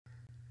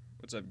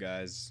What's up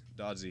guys,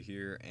 Doddsey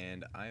here,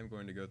 and I am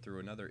going to go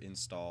through another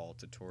install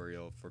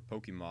tutorial for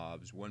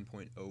Pokemobs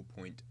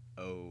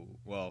 1.0.0,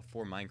 well,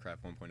 for Minecraft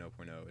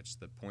 1.0.0. It's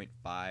the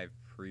 0.5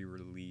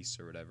 pre-release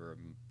or whatever of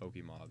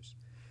Pokemobs.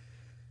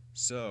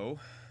 So,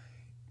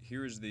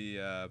 here's the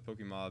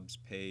Pokemobs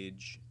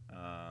page.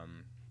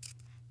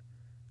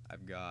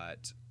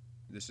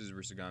 This is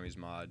Risagami's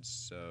mods,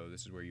 so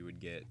this is where you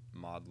would get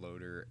Mod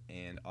Loader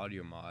and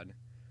Audio Mod,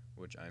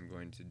 which I'm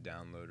going to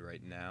download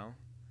right now.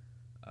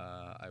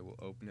 I will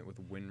open it with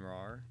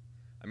WinRAR.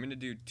 I'm going to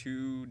do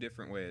two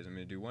different ways. I'm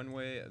going to do one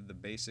way, the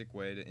basic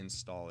way to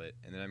install it,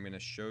 and then I'm going to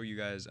show you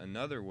guys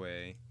another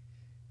way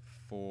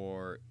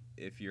for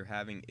if you're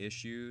having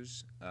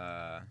issues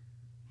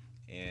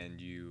and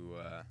you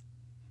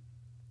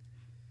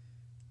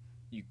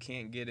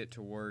can't get it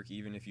to work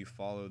even if you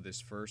follow this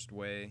first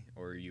way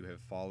or you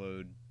have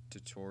followed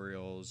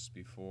tutorials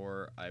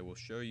before. I will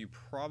show you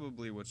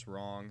probably what's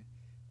wrong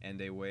and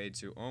a way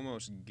to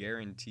almost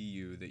guarantee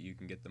you that you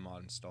can get the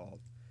mod installed.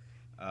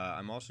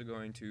 I'm also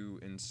going to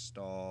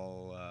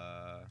install,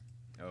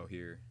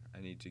 here,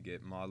 I need to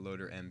get Mod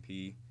Loader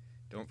MP.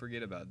 Don't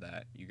forget about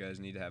that. You guys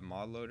need to have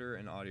Mod Loader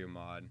and Audio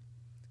Mod,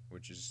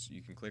 which is,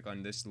 you can click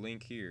on this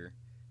link here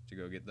to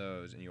go get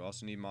those, and you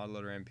also need Mod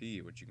Loader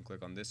MP, which you can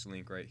click on this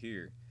link right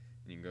here,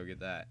 and you can go get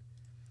that.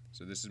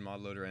 So this is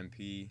Mod Loader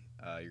MP.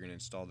 You're going to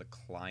install the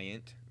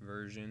client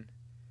version.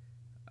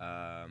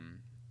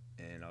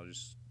 And I'll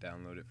just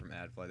download it from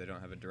AdFly. They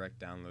don't have a direct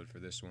download for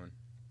this one,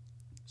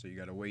 so you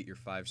gotta wait your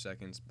 5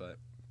 seconds, but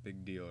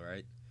big deal,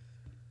 right?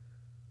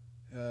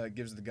 It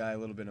gives the guy a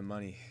little bit of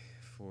money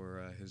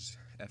for his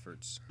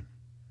efforts.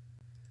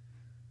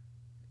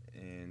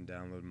 And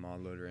download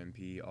ModLoader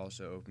MP,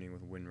 also opening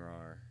with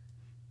WinRAR.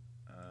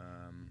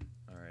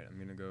 Alright, I'm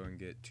gonna go and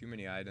get too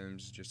many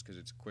items just because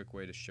it's a quick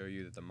way to show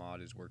you that the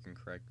mod is working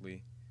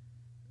correctly.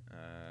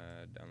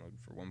 Download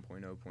for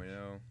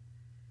 1.0.0,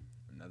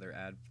 another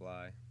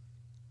AdFly.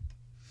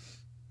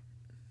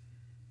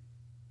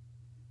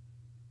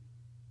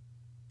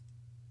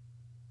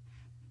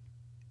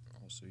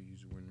 Also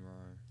use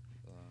WinRAR,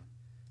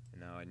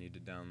 and now I need to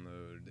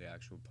download the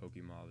actual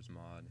Pokemobs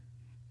mod.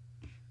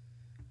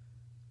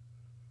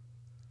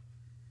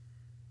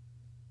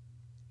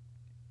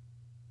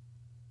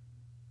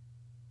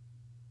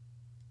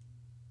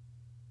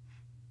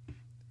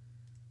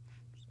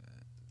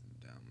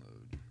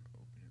 Download,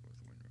 open it with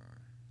WinRAR.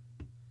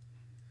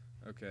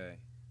 Okay,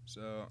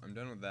 so I'm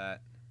done with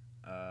that.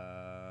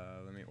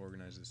 Let me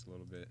organize this a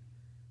little bit.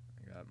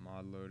 I got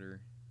Mod Loader,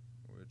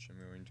 which I'm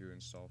going to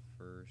install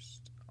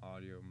first.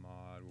 Audio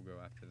Mod will go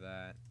after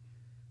that.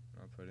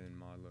 I'll put in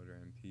Mod Loader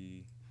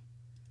MP.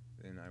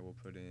 Then I will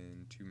put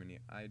in too many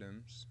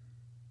items.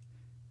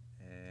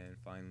 And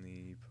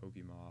finally,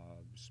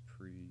 Pokemobs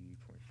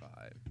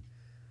pre-0.5.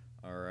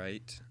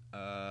 Alright.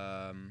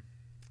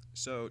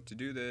 So to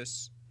do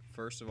this,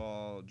 first of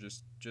all,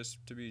 just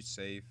to be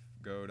safe,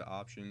 go to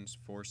Options,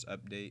 Force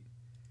Update,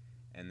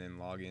 and then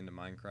log into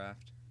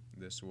Minecraft.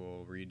 This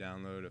will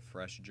re-download a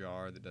fresh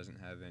jar that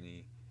doesn't have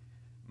any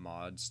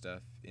mod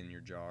stuff in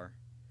your jar.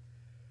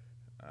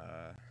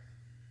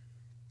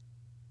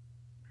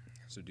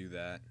 So do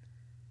that,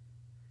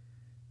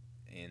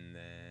 and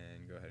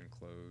then go ahead and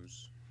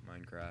close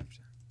Minecraft.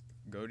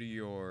 Go to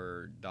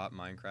your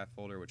 .minecraft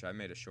folder, which I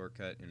made a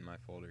shortcut in my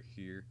folder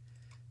here.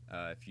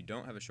 If you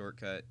don't have a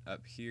shortcut,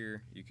 up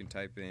here you can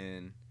type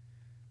in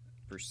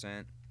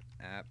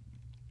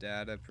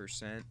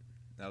 %appdata%.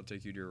 That'll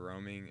take you to your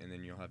roaming, and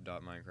then you'll have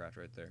 .minecraft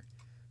right there.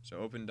 So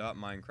open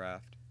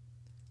 .minecraft,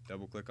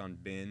 double click on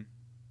bin,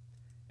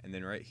 and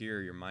then right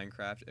here your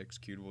Minecraft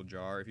executable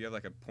jar. If you have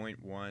like a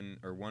 0.1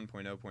 or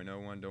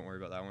 1.0.01, don't worry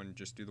about that one.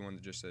 Just do the one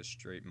that just says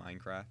straight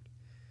Minecraft.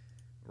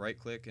 Right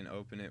click and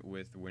open it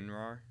with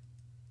WinRAR.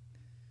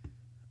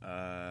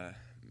 I'm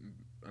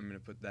gonna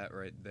put that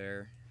right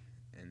there,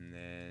 and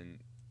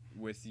then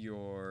with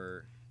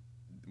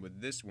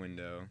this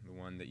window, the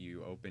one that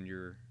you opened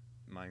your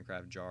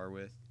Minecraft jar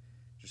with,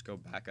 just go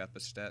back up a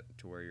step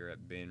to where you're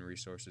at bin,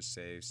 resources,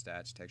 save,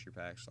 stats, texture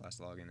packs,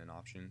 last login, and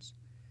options,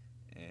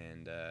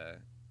 and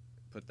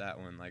put that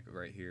one like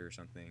right here or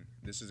something.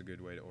 This is a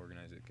good way to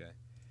organize it, okay?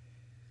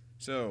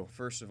 So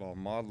first of all,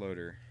 Mod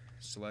Loader,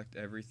 select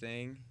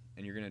everything,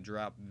 and you're gonna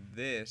drop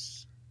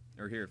this,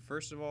 or here,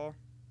 first of all,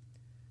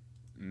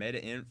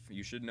 meta-inf,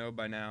 you should know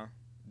by now,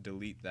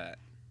 delete that.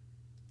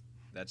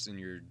 That's in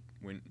your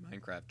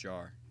Minecraft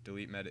jar.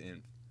 Delete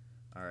meta-inf.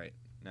 Alright,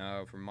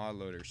 now for Mod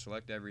Loader,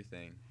 select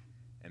everything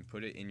and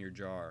put it in your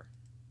jar.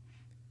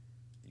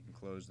 You can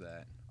close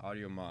that.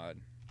 Audio Mod,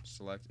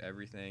 select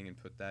everything and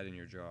put that in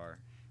your jar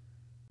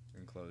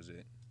and close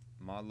it.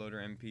 Mod Loader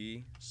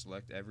MP,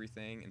 select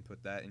everything and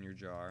put that in your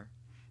jar,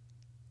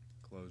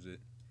 close it.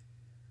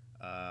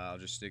 I'll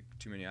just stick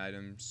too many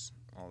items,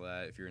 all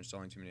that. If you're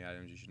installing too many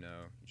items, you should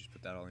know. You just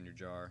put that all in your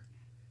jar.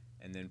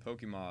 And then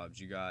Pokemobs,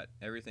 you got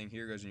everything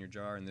here goes in your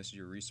jar, and this is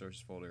your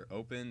resource folder.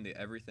 Open the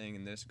everything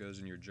in this goes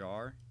in your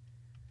jar.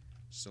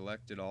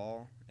 Select it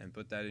all and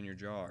put that in your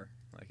jar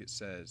like it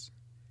says.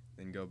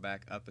 Then go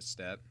back up a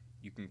step.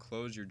 You can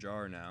close your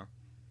jar now,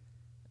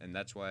 and and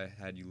that's why I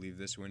had you leave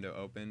this window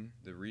open.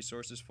 The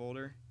resources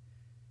folder,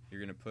 you're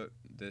going to put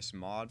this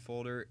mod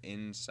folder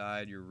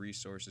inside your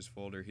resources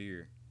folder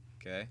here,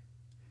 okay?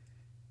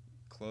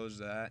 Close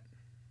that,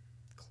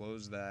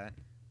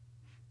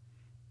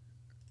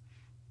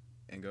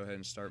 and go ahead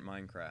and start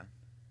Minecraft.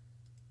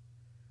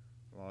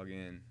 Log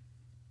in.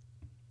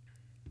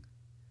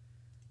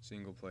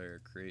 Single player,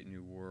 create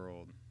new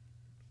world.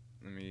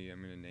 I'm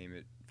gonna name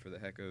it for the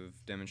heck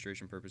of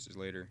demonstration purposes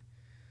later.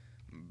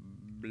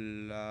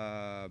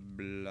 Blah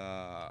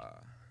blah.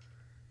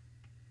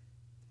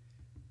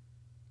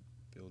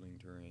 Building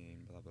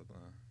terrain, blah blah blah.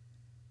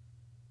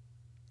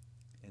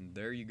 And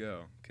there you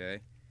go,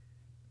 okay?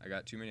 I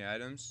got too many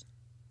items.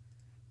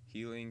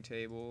 Healing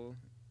table,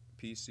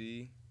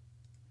 PC.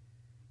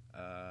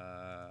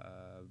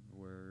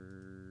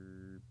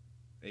 We're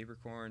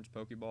apricorns,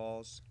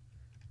 Pokeballs.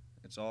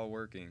 It's all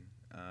working.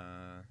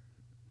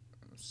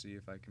 Let's see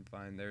if I can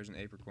find. There's an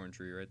apricorn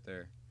tree right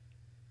there.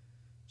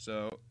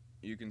 So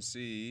you can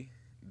see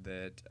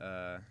that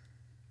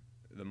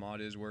the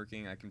mod is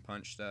working. I can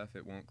punch stuff.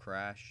 It won't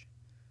crash.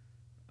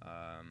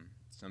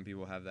 Some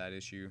people have that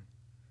issue.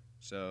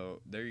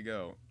 So there you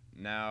go.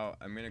 Now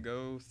I'm going to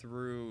go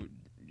through.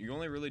 You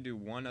only really do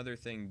one other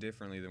thing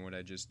differently than what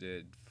I just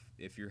did.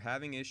 If you're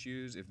having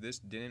issues, if this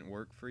didn't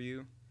work for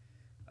you,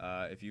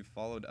 if you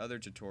followed other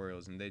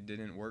tutorials and they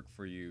didn't work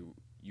for you,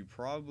 you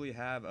probably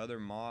have other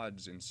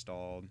mods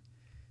installed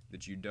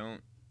that you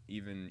don't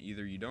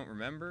either you don't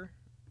remember,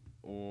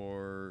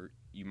 or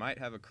you might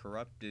have a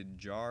corrupted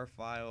jar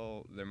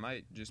file. There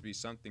might just be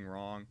something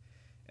wrong,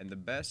 and the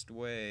best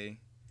way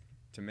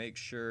to make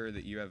sure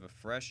that you have a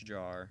fresh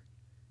jar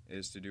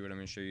is to do what I'm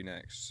going to show you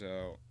next.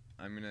 So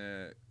I'm going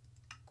to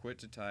quit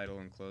to title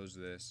and close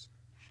this,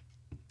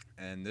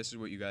 and this is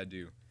what you got to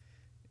do.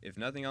 If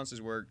nothing else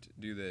has worked,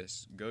 do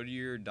this. Go to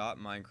your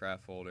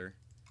 .minecraft folder,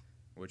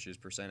 which is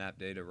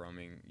 %appdata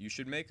roaming. You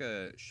should make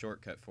a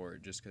shortcut for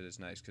it just because it's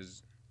nice,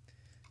 because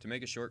to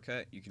make a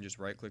shortcut, you can just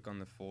right-click on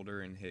the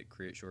folder and hit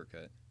create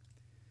shortcut.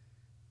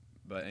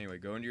 But anyway,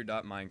 go into your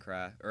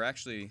 .minecraft, or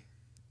actually,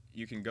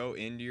 you can go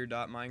into your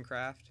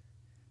 .minecraft,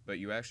 but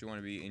you actually want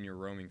to be in your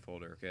roaming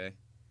folder, okay?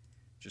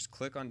 Just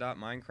click on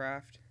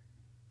 .minecraft.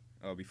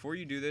 Oh, before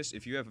you do this,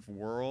 if you have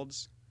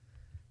worlds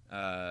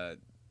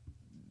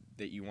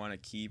that you want to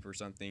keep or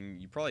something,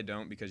 you probably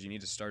don't, because you need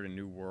to start a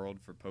new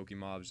world for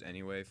Pokemobs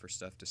anyway for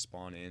stuff to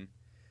spawn in.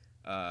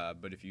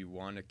 But if you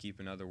want to keep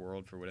another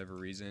world for whatever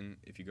reason,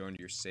 if you go into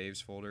your saves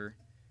folder,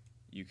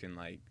 you can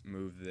like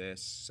move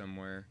this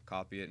somewhere,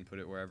 copy it, and put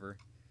it wherever.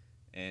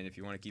 And if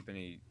you want to keep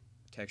any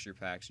texture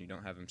packs and you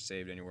don't have them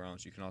saved anywhere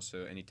else, you can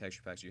also, any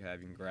texture packs you have,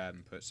 you can grab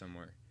and put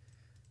somewhere.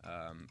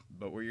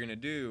 But what you're going to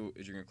do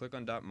is you're going to click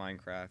on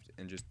 .minecraft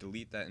and just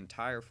delete that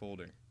entire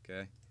folder,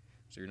 okay?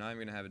 So you're not even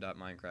going to have a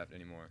 .minecraft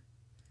anymore.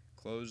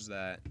 Close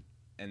that,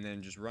 and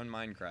then just run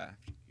Minecraft.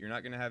 You're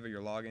not going to have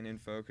your login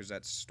info because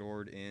that's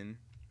stored in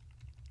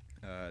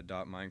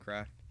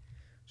 .minecraft.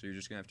 So you're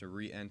just going to have to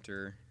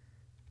re-enter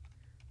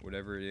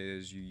whatever it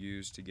is you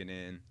use to get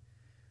in,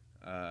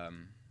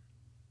 and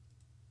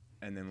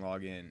then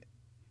log in.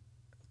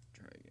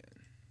 Try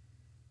again.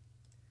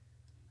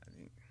 I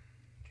think.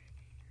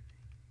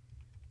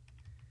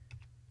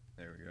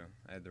 There we go.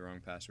 I had the wrong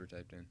password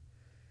typed in.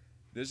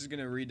 This is going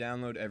to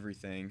re-download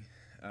everything.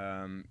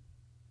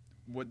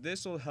 What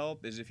this will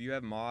help is if you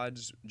have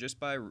mods, just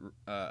by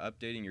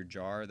updating your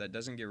jar, that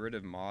doesn't get rid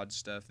of mod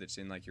stuff that's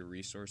in like your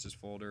resources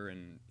folder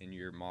and in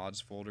your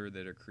mods folder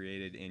that are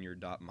created in your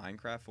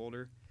 .minecraft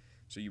folder.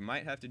 So you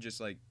might have to just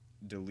like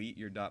delete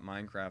your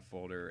 .minecraft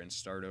folder and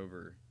start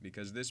over,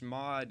 because this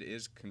mod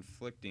is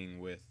conflicting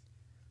with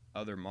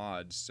other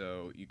mods.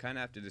 So you kind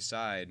of have to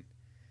decide,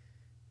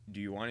 do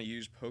you want to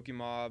use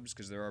Pokemobs?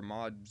 Because there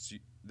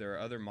are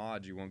other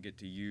mods you won't get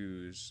to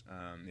use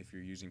if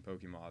you're using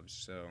Pokemobs.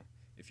 So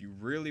if you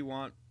really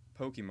want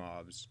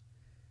Pokemobs,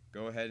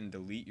 go ahead and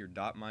delete your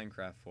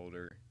 .minecraft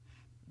folder,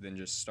 then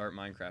just start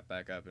Minecraft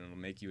back up, and it'll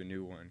make you a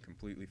new one,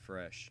 completely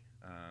fresh.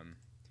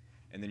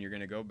 And then you're going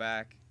to go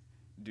back,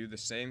 do the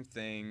same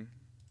thing,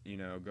 you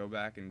know, go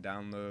back and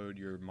download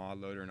your mod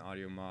loader and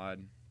audio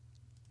mod,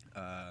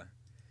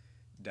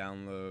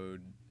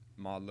 download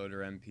mod loader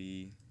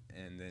MP,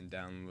 and then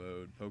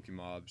download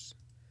Pokemobs.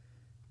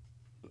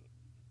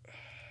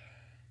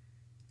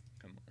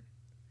 Come on.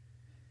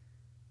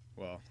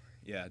 Well,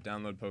 yeah,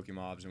 download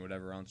Pokemobs and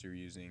whatever else you're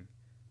using.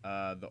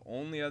 The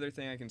only other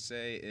thing I can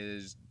say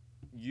is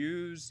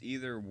use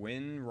either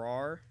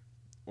WinRAR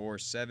or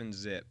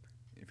 7-zip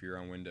if you're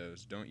on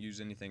Windows. Don't use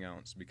anything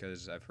else,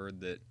 because I've heard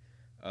that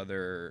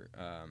other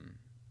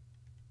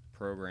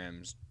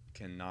programs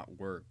cannot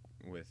work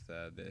with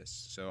this.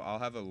 So I'll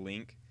have a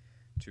link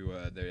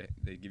to,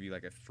 they give you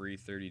like a free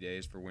 30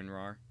 days for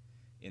WinRAR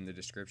in the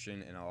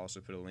description, and I'll also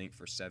put a link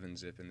for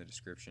 7-zip in the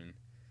description,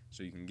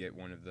 so you can get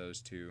one of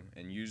those too,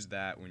 and use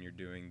that when you're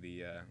doing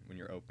the when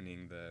you're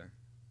opening the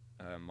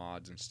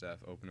mods and stuff.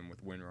 Open them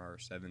with WinRAR or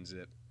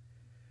 7-zip,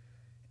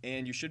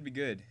 and you should be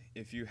good.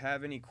 If you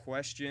have any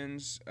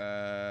questions,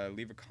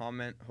 leave a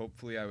comment.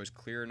 Hopefully I was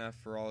clear enough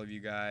for all of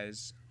you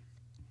guys,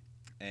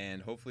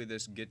 and hopefully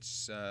this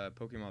gets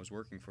Pokemobs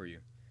working for you.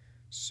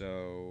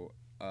 So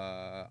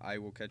I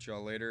will catch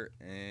y'all later,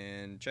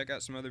 and check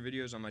out some other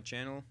videos on my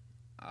channel.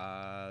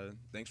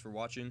 Thanks for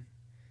watching,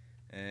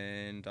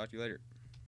 and talk to you later.